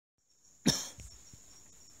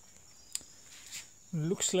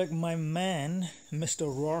Looks like my man, Mr.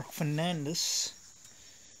 Roarke Fernandez,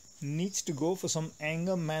 needs to go for some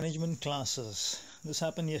anger management classes. This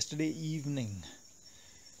happened yesterday evening.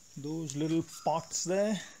 Those little pots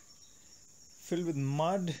there, filled with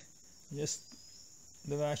mud,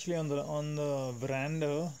 they were actually on the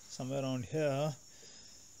veranda somewhere around here,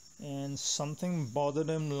 and something bothered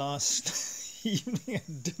him last evening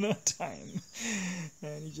at dinner time,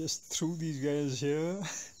 and he just threw these guys here.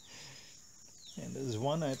 And there's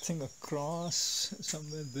one, I think, across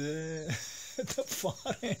somewhere there at the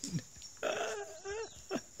far end.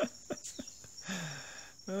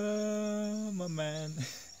 My man.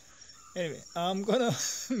 Anyway, I'm gonna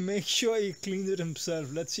make sure he cleans it himself.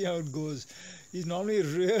 Let's see how it goes. He's normally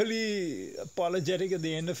really apologetic at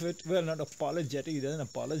the end of it. Well, not apologetic, he doesn't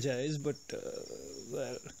apologize, but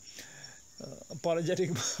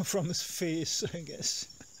apologetic from his face, I guess.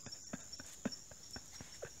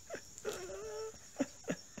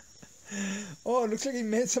 Oh, looks like he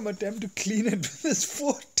made some attempt to clean it with his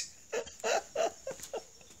foot.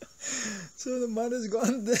 So the mud has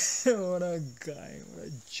gone there. What a guy, what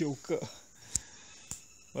a joker.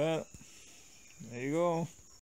 Well, there you go.